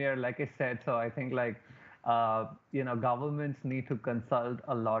engineer, like I said, so I think governments need to consult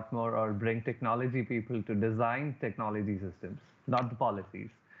a lot more or bring technology people to design technology systems, not the policies,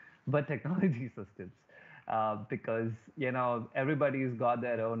 but technology systems. Because everybody's got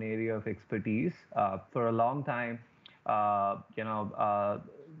their own area of expertise. For a long time,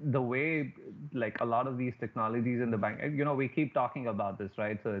 the way a lot of these technologies in the bank, we keep talking about this,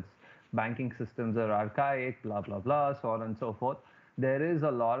 right? So it's banking systems are archaic, blah blah blah, so on and so forth. There is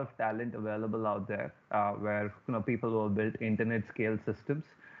a lot of talent available out there where people who have built internet scale systems.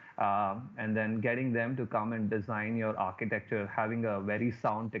 And then getting them to come and design your architecture, having a very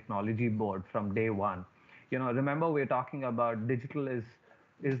sound technology board from day one. Remember we're talking about digital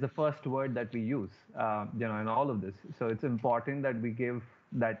is the first word that we use, in all of this. So it's important that we give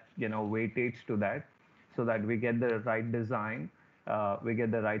that, weightage to that, so that we get the right design, we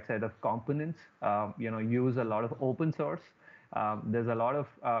get the right set of components, use a lot of open source. There's a lot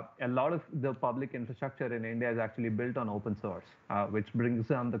of the public infrastructure in India is actually built on open source, which brings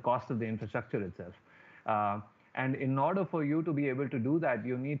down the cost of the infrastructure itself. And in order for you to be able to do that,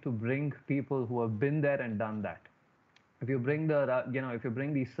 you need to bring people who have been there and done that. If you bring if you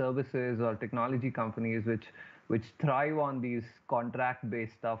bring these services or technology companies which thrive on these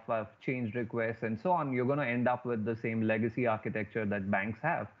contract-based stuff of change requests and so on, you're going to end up with the same legacy architecture that banks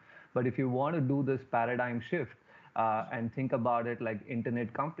have. But if you want to do this paradigm shift and think about it like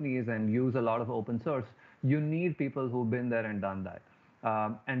internet companies and use a lot of open source, you need people who've been there and done that.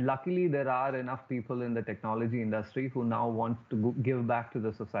 And luckily, there are enough people in the technology industry who now want to give back to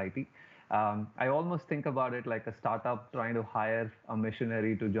the society. I almost think about it like a startup trying to hire a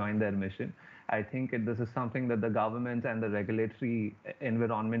missionary to join their mission. I think this is something that the government and the regulatory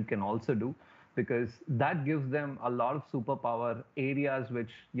environment can also do. because that gives them a lot of superpower areas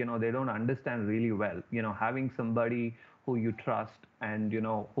which they don't understand really well. Having somebody who you trust and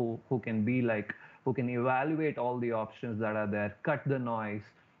who can be like, who can evaluate all the options that are there, cut the noise,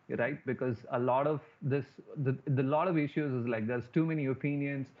 right? Because a lot of this, the lot of issues is like there's too many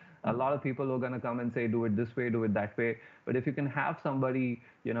opinions. A lot of people are going to come and say, do it this way, do it that way. But if you can have somebody,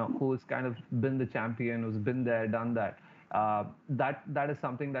 who's kind of been the champion, who's been there, done that, that is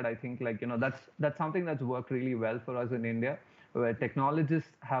something that I think, like, that's something that's worked really well for us in India, where technologists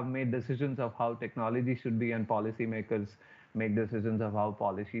have made decisions of how technology should be and policymakers make decisions of how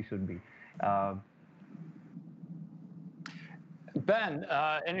policy should be. Ben,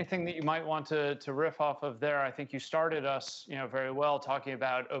 anything that you might want to riff off of there? I think you started us, very well talking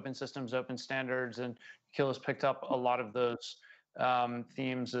about open systems, open standards, and Nikhil has picked up a lot of those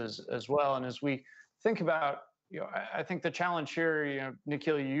themes as well. And as we think about, I think the challenge here,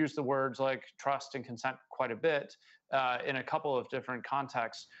 Nikhil, you use the words like trust and consent quite a bit in a couple of different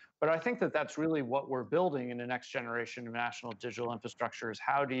contexts. But I think that that's really what we're building in the next generation of national digital infrastructure is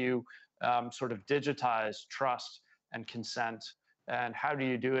how do you sort of digitize trust and consent, and how do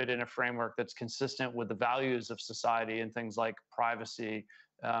you do it in a framework that's consistent with the values of society and things like privacy,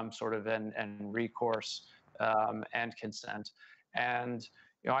 and recourse and consent. And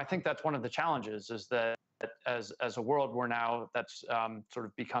I think that's one of the challenges is that as a world we're now that's sort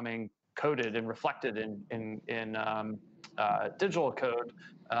of becoming coded and reflected in digital code,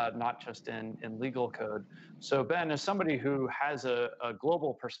 not just in legal code. So Ben, as somebody who has a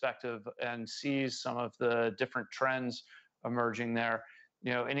global perspective and sees some of the different trends emerging there,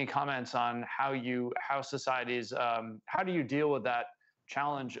 any comments on how societies, how do you deal with that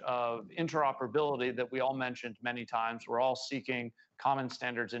challenge of interoperability that we all mentioned many times? We're all seeking common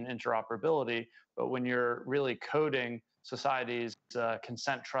standards and interoperability, but when you're really coding society's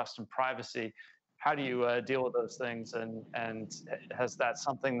consent, trust, and privacy, how do you deal with those things? And has that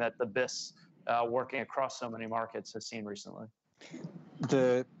something that the BIS working across so many markets has seen recently?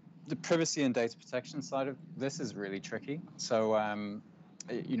 The privacy and data protection side of this is really tricky. So,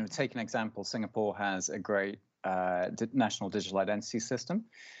 take an example. Singapore has a great national digital identity system.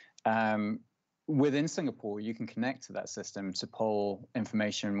 Within Singapore, you can connect to that system to pull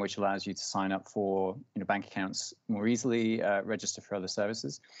information which allows you to sign up for bank accounts more easily, register for other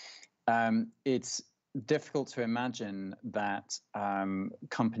services. It's difficult to imagine that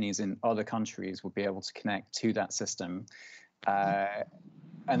companies in other countries would be able to connect to that system,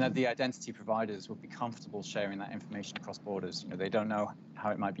 and that the identity providers would be comfortable sharing that information across borders. They don't know how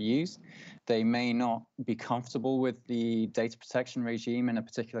it might be used. They may not be comfortable with the data protection regime in a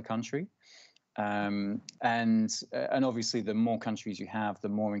particular country. And obviously, the more countries you have, the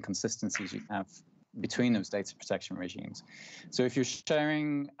more inconsistencies you have between those data protection regimes. So if you're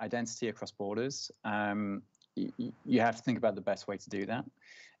sharing identity across borders, you have to think about the best way to do that.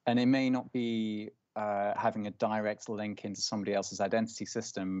 And it may not be having a direct link into somebody else's identity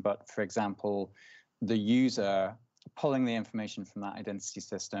system, but for example, the user pulling the information from that identity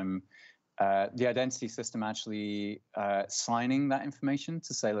system, the identity system actually signing that information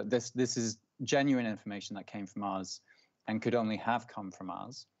to say that this is genuine information that came from us and could only have come from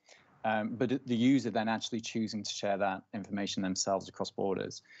us. But the user then actually choosing to share that information themselves across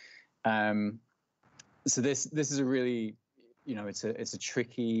borders. So this is a really, it's a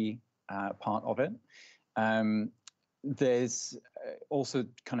tricky part of it. There's also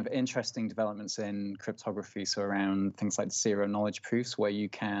kind of interesting developments in cryptography, so around things like zero knowledge proofs, where you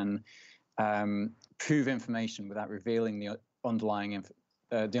can prove information without revealing the underlying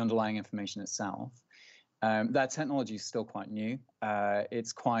information itself. That technology is still quite new.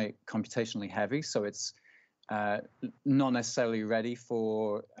 It's quite computationally heavy, so it's not necessarily ready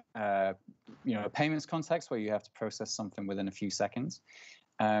for a payments context where you have to process something within a few seconds.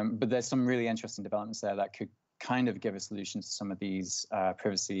 But there's some really interesting developments there that could kind of give a solution to some of these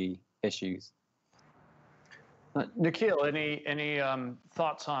privacy issues. Nikhil, any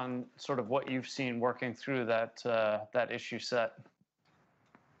thoughts on sort of what you've seen working through that issue set?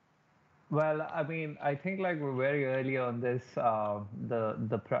 Well, I mean, I think like we're very early on this, the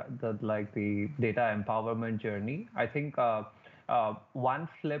data empowerment journey. I think one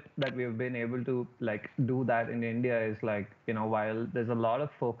flip that we've been able to do that in India is while there's a lot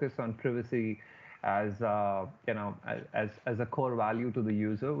of focus on privacy as as a core value to the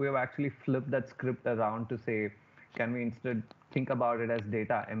user, we've actually flipped that script around to say, can we instead think about it as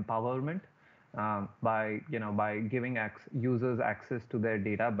data empowerment by giving users access to their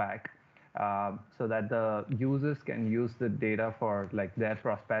data back. So that the users can use the data for their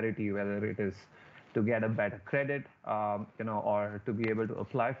prosperity, whether it is to get a better credit, or to be able to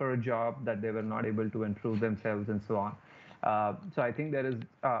apply for a job that they were not able to improve themselves and so on. So I think there is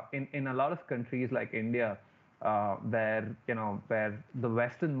in a lot of countries like India, where the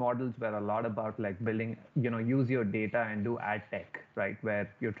Western models were a lot about like building, use your data and do ad tech, right? Where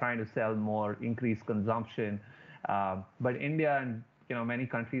you're trying to sell more, increase consumption. But India and many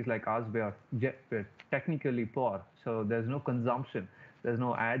countries like us, we're technically poor, so there's no consumption, there's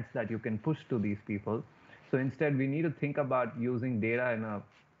no ads that you can push to these people. So instead, we need to think about using data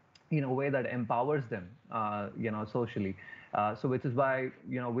in a way that empowers them, socially. So which is why,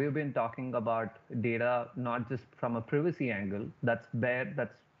 we've been talking about data not just from a privacy angle, that's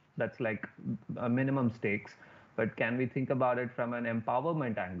like a minimum stakes, but can we think about it from an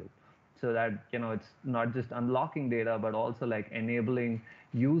empowerment angle? So that, it's not just unlocking data, but also like enabling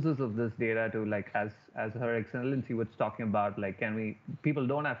users of this data to like, as Her Excellency was talking about, like, people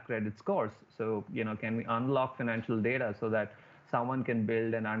don't have credit scores. So, can we unlock financial data so that someone can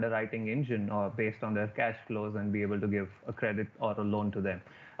build an underwriting engine or based on their cash flows and be able to give a credit or a loan to them.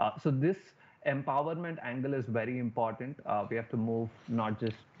 So this empowerment angle is very important. We have to move not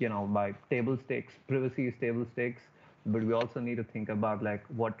just by table stakes. Privacy is table stakes, but we also need to think about like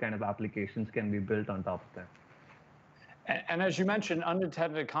what kind of applications can be built on top of that. And as you mentioned,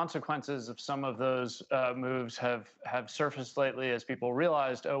 unintended consequences of some of those moves have surfaced lately as people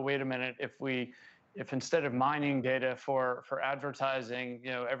realized, oh, wait a minute, if instead of mining data for advertising,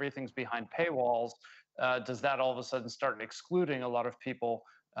 everything's behind paywalls, does that all of a sudden start excluding a lot of people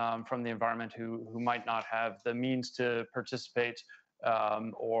from the environment who might not have the means to participate,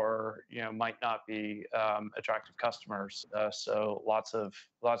 or might not be attractive customers? So lots of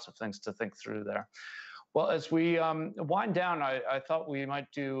things to think through there. Well, as we wind down, I thought we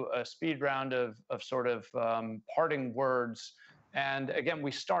might do a speed round of sort of parting words. And again,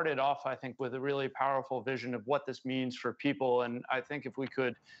 we started off, I think, with a really powerful vision of what this means for people. And I think if we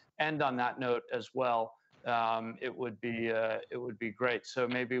could end on that note as well, it would be great. So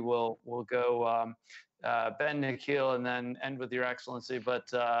maybe we'll go Ben, Nikhil, and then end with Your Excellency. But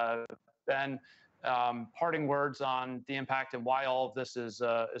Ben, parting words on the impact and why all of this is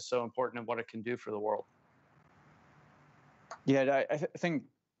so important and what it can do for the world. Yeah, I think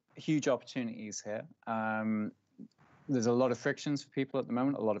huge opportunities here. There's a lot of frictions for people at the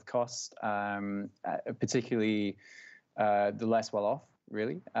moment, a lot of costs, particularly the less well-off,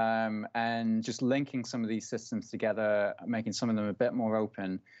 really. And just linking some of these systems together, making some of them a bit more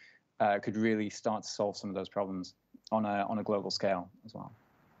open, could really start to solve some of those problems on a global scale as well.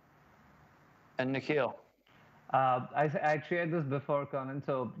 And Nikhil? I shared this before, Conan.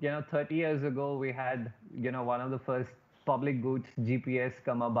 So, 30 years ago, we had, one of the first public goods, GPS,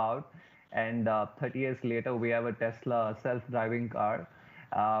 come about. And 30 years later, we have a Tesla self-driving car.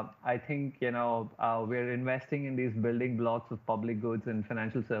 I think, we're investing in these building blocks of public goods and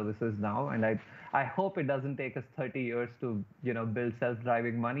financial services now. And I hope it doesn't take us 30 years to, build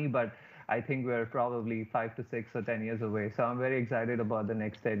self-driving money, but I think we're probably 5 to 6 or 10 years away. So I'm very excited about the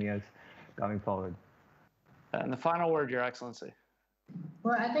next 10 years coming forward. And the final word, Your Excellency.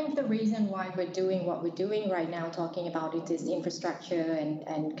 Well, I think the reason why we're doing what we're doing right now, talking about it, is infrastructure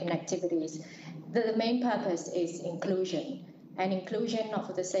and connectivities. The main purpose is inclusion. And inclusion, not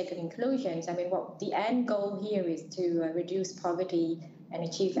for the sake of inclusion. I mean, what the end goal here is to reduce poverty and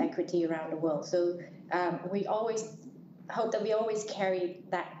achieve equity around the world. So we always hope that we always carry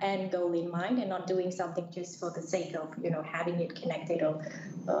that end goal in mind and not doing something just for the sake of, having it connected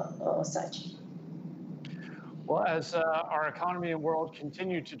or such. Well, as our economy and world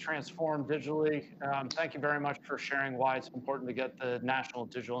continue to transform digitally, thank you very much for sharing why it's important to get the national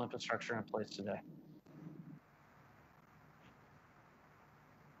digital infrastructure in place today.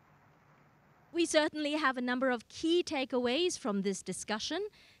 We certainly have a number of key takeaways from this discussion.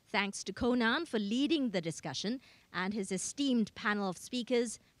 Thanks to Conan for leading the discussion and his esteemed panel of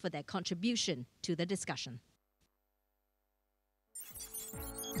speakers for their contribution to the discussion.